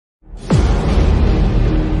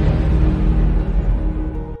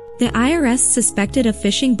The IRS suspected a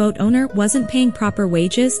fishing boat owner wasn't paying proper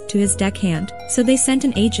wages to his deckhand, so they sent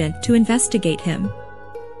an agent to investigate him.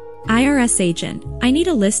 IRS agent, I need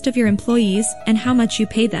a list of your employees and how much you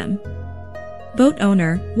pay them. Boat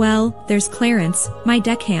owner, well, there's Clarence, my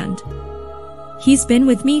deckhand. He's been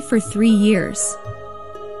with me for 3 years.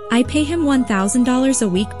 I pay him $1,000 a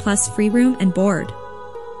week plus free room and board.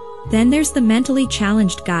 Then there's the mentally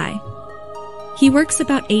challenged guy. He works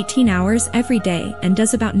about 18 hours every day and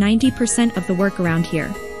does about 90% of the work around here.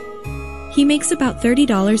 He makes about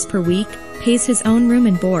 $30 per week, pays his own room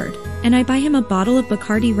and board, and I buy him a bottle of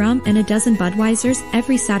Bacardi rum and a dozen Budweisers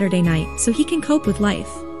every Saturday night so he can cope with life.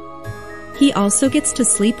 He also gets to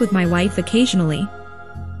sleep with my wife occasionally.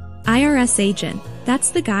 IRS agent, that's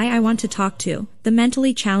the guy I want to talk to, the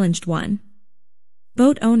mentally challenged one.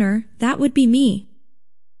 Boat owner, that would be me.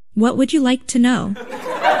 What would you like to know?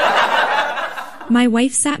 My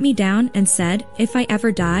wife sat me down and said, if I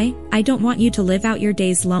ever die, I don't want you to live out your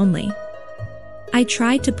days lonely. I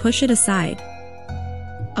tried to push it aside.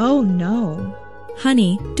 Oh no.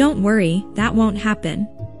 Honey, don't worry, that won't happen.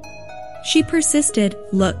 She persisted,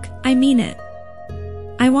 look, I mean it.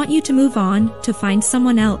 I want you to move on, to find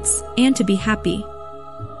someone else, and to be happy.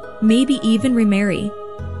 Maybe even remarry.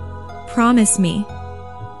 Promise me.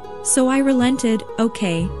 So I relented,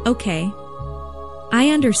 okay. I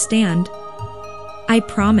understand. I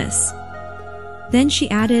promise. Then she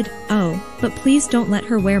added, oh, but please don't let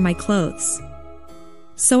her wear my clothes.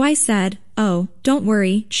 So I said, oh, don't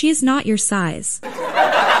worry, she is not your size.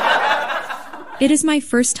 It is my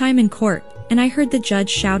first time in court, and I heard the judge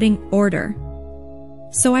shouting, order.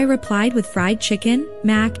 So I replied with fried chicken,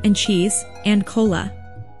 mac and cheese, and cola.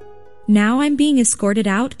 Now I'm being escorted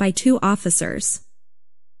out by 2 officers.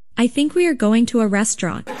 I think we are going to a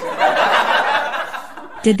restaurant.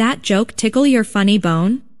 Did that joke tickle your funny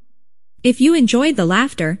bone? If you enjoyed the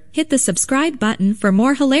laughter, hit the subscribe button for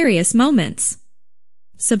more hilarious moments.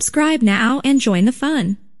 Subscribe now and join the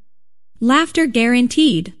fun. Laughter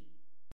guaranteed.